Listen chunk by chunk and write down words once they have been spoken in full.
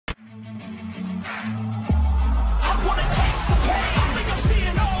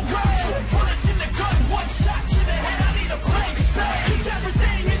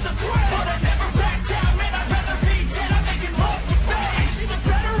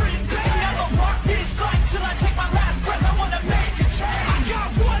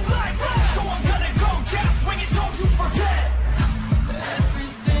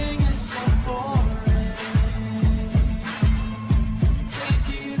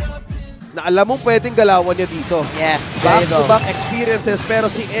na alam mong pwedeng galawan niya dito. Yes, there you go. Back-to-back experiences,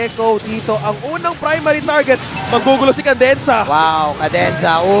 pero si Echo dito, ang unang primary target, maggugulo si Cadenza. Wow,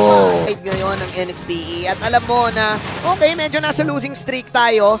 Cadenza, oh! Ngayon ng NXPE, at alam mo na, okay, medyo nasa losing streak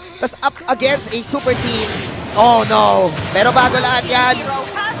tayo, tas up against a super team. Oh no! Pero bago lahat yan,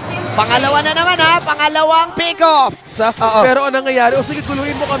 pangalawa na naman ha, pangalawang pick-off. Pero ang nangyayari, sige,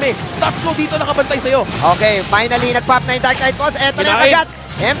 guluhin mo kami. Tatlo dito nakabantay sa'yo. Okay, finally, nag-pop na yung Dark Knight Boss. Eto na yung agad.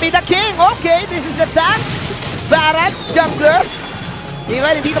 MP the King. Okay, this is a tank. Barracks, jungler.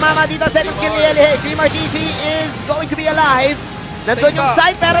 Hindi tumama dito. Second skill ni LH. Dreamer DC is going to be alive. Nandun yung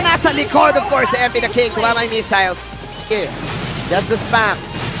side, pero nasa likod, of course, MP the King. Tumama yung missiles. Here, just the spam.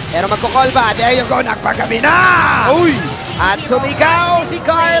 Pero magkukall ba? There you go, nagpagabi na! Uy! At sumigaw si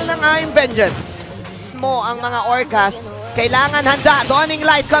Carl ng I'm Vengeance. Mo ang mga Orcas, kailangan handa. Dawning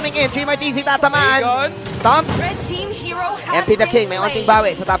Light coming in. Dreamer TC tatamaan. Stomps. MP the King, may onting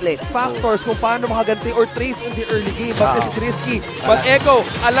bawi sa top lane. Factors kung paano makaganti or trace in the early game, but this is risky. But Echo,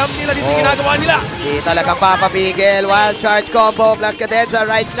 alam nila dito yung ginagawa nila. Di talagang papapigil. Wild charge combo plus Cadenza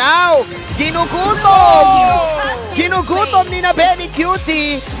right now. Ginugutom! Ginugutom ni na Benny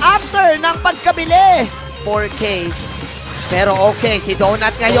Cutie after ng pagkabili. 4K. Pero okay, si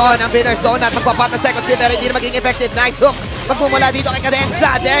Donut ngayon, ang winners. Donut magpapat na second skill pero hindi na maging effective. Nice hook. Magmumula dito kay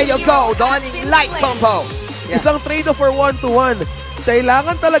Cadenza. There you go. Dawning Light combo. Yeah. Isang trade-off for 1-to-1.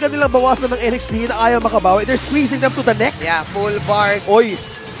 Kailangan talaga nilang bawasan ng NXPE na ayaw makabawi. They're squeezing them to the neck. Yeah, full bars. Oy.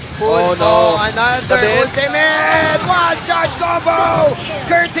 Full, another ultimate. One charge combo.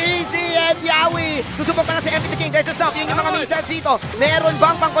 Courtesy and Yawi. Susubok na si MP the King. There's a stop. Yun yung mga missiles dito. Meron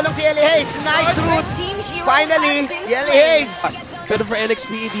bang pangkulong si Ellie Hayes? Nice route. Finally, Ellie Hayes. Pero for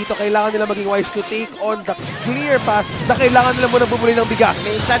NXPE dito, kailangan nila maging wise to take on the clear path na kailangan nila muna bumuli ng bigas.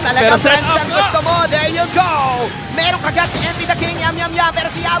 Minsan talaga, friends, ang gusto mo. There you go. Meron kagat si MP the King. Yam, yam, yam. Pero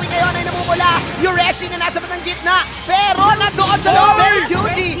si Yawi ngayon ay namumula. Yureshi na nasa ng gitna. Pero nandoon sa loob. Very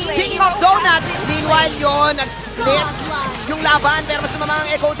duty. Picking up Donut. Meanwhile yun, nag-split yung laban. Pero mas namamang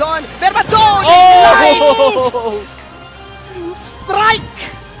Echo doon. Pero ba doon?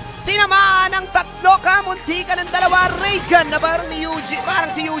 Strike! Tinamaan ang tatlo, kamunti ka ng dalawa. Raygun na parang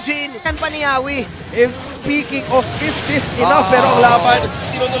si Eugene. Yan pa ni Yawi. Speaking of, is this enough? Pero ang laban,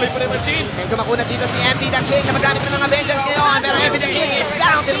 tinutuloy pa rin Martin. Medyo makunat dito si MP the King na magamit ng mga vengeance ngayon. Pero MP the King is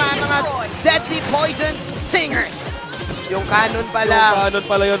down. Tinamaan mga deadly poison stingers. Yung canon pala. Yung canon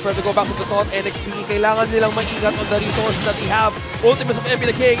pala yun. Pero to go back to the thought, NXPE, kailangan nilang maingat on the resources that they have. Ultimates of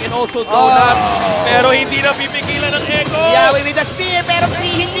MP the King and also Donut. Pero hindi na pipigilan ng Echo. Yawi with the spear, pero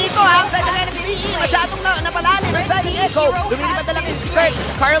hindi ko ha. Side ng NXPE, masyadong napalalim. Side ng Echo, lumilipad na lang yung skirt.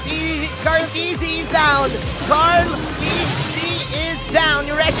 Carl Easy is down. Carl Easy is down.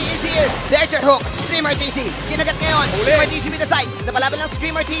 Yureshi is here. There's your hook. Streamer TC. Kinagat ngayon. Streamer TC with the side. Napalaban lang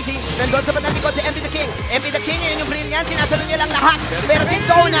Streamer TC. Nandun sa bandang likod si MP the King. MP the King ngayon yung brilliant. Sinasalo niya lang lahat. Pero si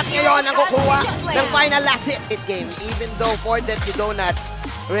Donut ngayon ang kukuha ng final last hit game. Even though 4 dead si Donut,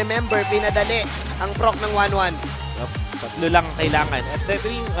 remember, pinadali ang proc ng 1-1. Tatlo lang ang kailangan. At ito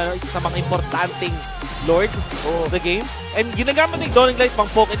yung isa sa mga importanteng Lord of the game. And ginagamit ng Dawning Light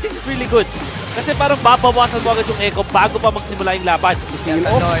pang poke. And this is really good. Kasi parang babawasan mo agad yung Echo bago pa magsimula yung laban. Hacked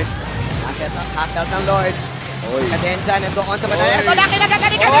ng Lord. Hacked out ng Lord. Cadenza nandoon sa banana. Ito na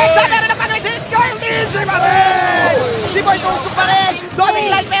kinagagani ni Cadenza! Meron na panoy si Scorpion! Si Boy Tusok pa rin! Dawning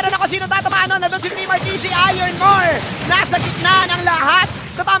Light, meron ako sino tatamaan nun. Nandun si Dreamer TC, Iron More. Nasa gitna ng lahat.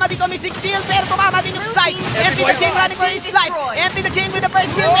 Tatama dito Mystic Shield, pero tumama din yung sight. MP the King running for his life. MP the King with the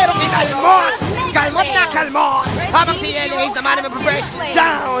first kill, pero kinalmot! Kalmot na kalmot! Habang si LA's naman naman burst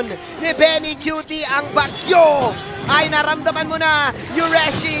down ni Benny Cutie ang bagyo. Ay naramdaman mo na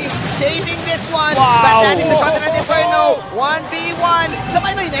Yureshi saving this one. But that is the Continent Inferno. 1v1.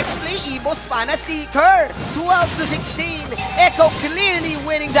 Sabay mo yung Nexplay, Evos pa na sticker. 12-16. Echo clearly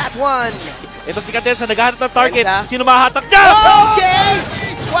winning that one. Ito si Cadenza, naghahanap ng target. Sino mahatak niya? Okay!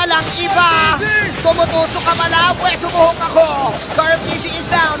 Walang iba! Tumutusok ka pala, pwes sumuhok ako! Carl Easy is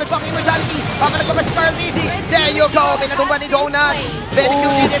down, nagpang-immortality. Papalag pa si Carl Easy. There you go, pinatumba ni Donut. Very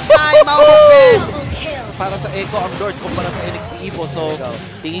cute this time, mahuhukpin. Para sa Echo ang Lord kumpara sa NXPE Evos. So,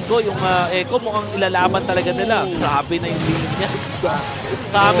 tingin ko yung Echo mukhang ilalaban talaga nila. Grabe na yung lane niya.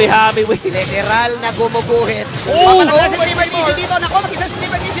 Kami-hami. Literal na gumuguhit. Papalaga si Dreamer Easy dito. Naku, mag-isa si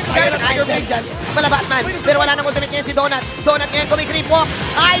Dreamer Easy. Iron Vengeance. Pala Batman. Pero wala nang ultimate ngayon si Donut. Donut ngayon kumikreep walk.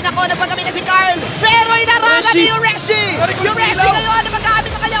 Ay, naku, nagpagkami na si Carl. Pero inarangan ni Yureshi. Yureshi ngayon,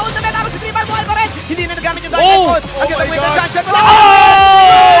 nagpagamit na kanya ultimate. Tapos si Dreamer buhay pa rin. Hindi na nagamit yung Dark Knight. Ang gawin mo yung Johnson.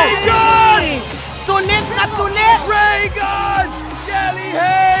 Sulit na sulit! RAYGUN! Kelly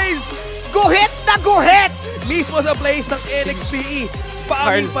Hayes! Guhit na guhit! Mismo Evos ang plays ng NXPE.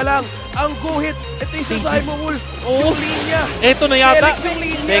 Spamming pa lang ang guhit. Ito yung sa Simon Wolf. Yung linya. Eto na yata. Felix yung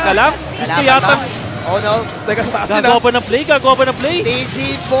linya. Teka lang. Gusto yata. Oh no. Teka, sa taas din Gagawa pa ng play. Gagawa pa ng play.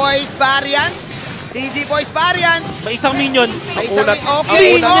 TZ Boys variant. TZ Boys variant. May isang minion. May isang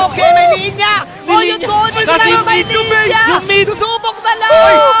Okay, okay, may linya. Oh, yung Tony Kasi na may linya. yung mid. Susubok na lang.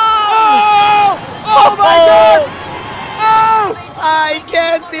 Oh my God! Oh! I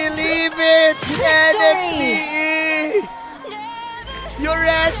can't believe it! NXPE!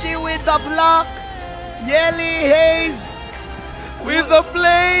 Yureshi with the block! Yelly Haze With the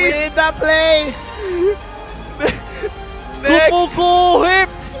plays! with the place! Next! Gumuguhit.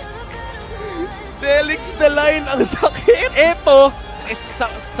 Felix the line, ang sakit! Ito,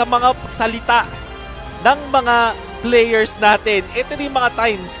 sa mga salita ng mga players natin, ito yung mga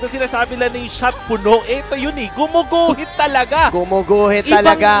times na sinasabi lang na yung shot puno. Ito yun gumuguhit talaga. Gumuguhit Ibang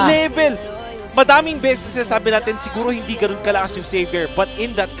talaga. level. Madaming beses sinasabi natin, siguro hindi ganun kalakas yung Xavier. But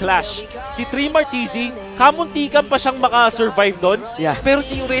in that clash, si Trimar TZ, kamuntikan pa siyang makasurvive doon. Yeah. Pero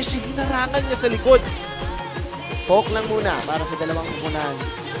si Yureshi, hinarangan niya sa likod. Poke lang muna para sa dalawang kunan.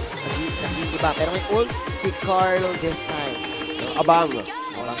 Nag-iba. Pero may ult si Carl this time. Abang.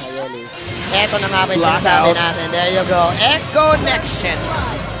 Wala kay Yelly. Eto na nga ba yung sinasabi natin. There you go. Echo Connection.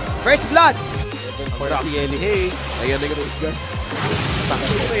 First blood. Para si Ellie Hayes. Ayan na ganun.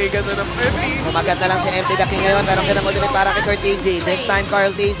 May ganda ng Philippines. Sumagat na lang si MP the King ngayon. Pero kinang ultimate para kay TZ. This time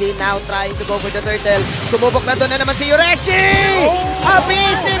Carl TZ now trying to go for the turtle. Sumubok na doon na naman si Yureshi!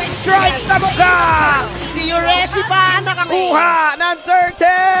 Abyssim strike sa mukha! Si Yureshi pa nakakuha ng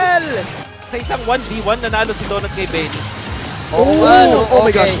turtle! Sa isang 1v1, nanalo si Donut kay Benny. Oh, oh my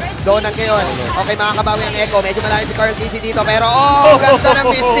okay. Donut ngayon. Okay, makakabawi ang Echo. Medyo malayo si Carl TZ dito. Pero ganda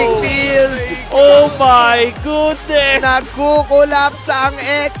ng Mystic Field. Oh my goodness! Nagkukulaps ang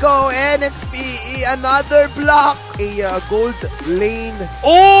Echo. NXPE, another block. A gold lane.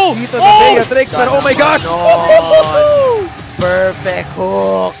 Oh! Dito na Beatrix, pero oh my gosh! Perfect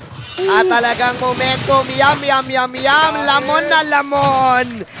hook. At talagang momentum. Yum, yum, yum, yum. Lamon na lamon.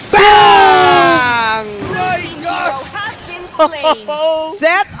 Bang! My gosh!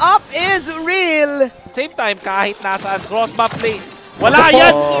 Setup is real. Same time, kahit nasaan cross-map place, wala yan!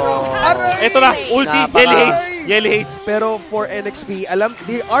 Ito na, ulti, Yelly Hayes. Pero for NXP,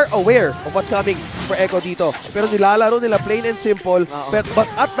 they are aware of what's coming for Echo dito. Pero nilalaro nila plain and simple, but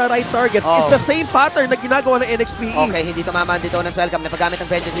at the right targets. It's the same pattern na ginagawa ng NXPE. Okay, hindi tumama dito na welcome. Napagamit ang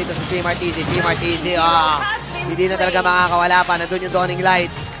vengeance dito sa Trimar TZ. Hindi na talaga makakawala pa. Nandun yung Dawning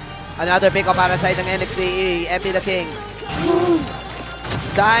Lights. Another pick up para side ng NXPE. MP the King.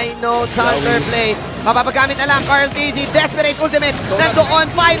 Dino Thunder plays. Mapapagamit na lang Carl TZ. Desperate ultimate. Nandoon.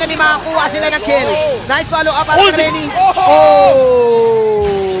 Finally makakuha sila ng kill. Nice follow up para sa Renny.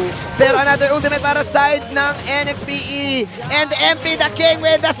 Pero another ultimate para side ng NXPE. And MP the King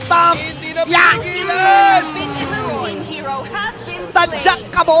with the stomps. Yeah! Tadyak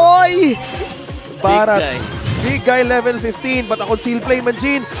ka, boy! Barats. Big guy level 15, but a concealed play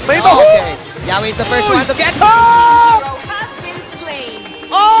Manjin. May Okay. Yahweh is the first one to get hooked!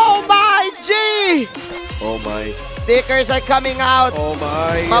 Oh my G! Oh my. Stickers are coming out. Oh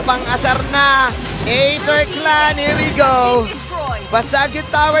my. Mapang-asar na. Aether Clan, here we go. Basag yung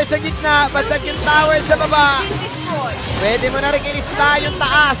tower sa gitna. Basag yung tower sa baba. Pwede mo na rin ilista yung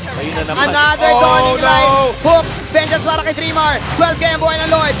taas. Ayun na naman. Another Dawning Light. Hook. Vengeance para kay Dreamer. 12k ang buhay ng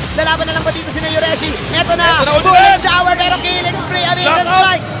Lord. Lalaban na lang ba dito si Yureshi? Eto na. Bullet shower. Pero killing spree. Amazing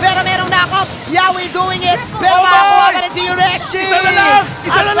strike. Pero merong knock-off. Yahweh doing it. Pero makakuha pa rin si Yureshi. Isa na lang.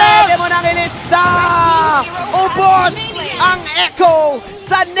 At pwede mo nang ilista. Ubos ang Echo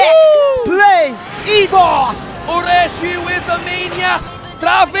sa next play. Evos. Ureshi with the maniac.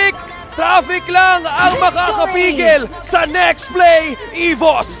 Traffic lang ang makakapigil sa next play,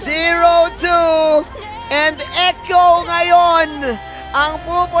 Evos. 0-2. And Echo ngayon ang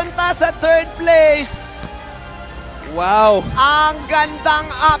pupunta sa third place. Wow! Ang gandang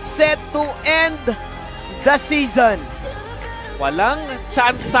upset to end the season. Walang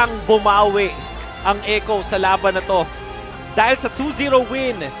tsansang bumawi ang Echo sa laban na to. Dahil sa 2-0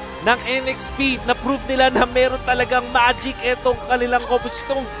 win ng NXP, na-prove nila na meron talagang magic itong kanilang composition.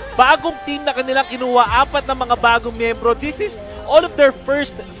 Itong bagong team na kanilang kinuha, 4 na mga bagong miyembro. This is all of their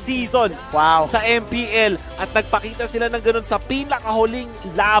first seasons sa MPL. At nagpakita sila ng ganun sa pinakahuling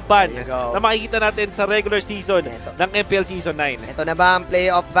laban na makikita natin sa regular season ng MPL Season 9. Ito na ba ang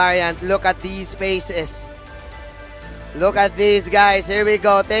playoff variant? Look at these faces. Look at these guys. Here we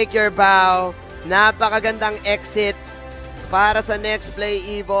go. Take your bow. Napakagandang exit para sa next play,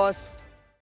 Evos.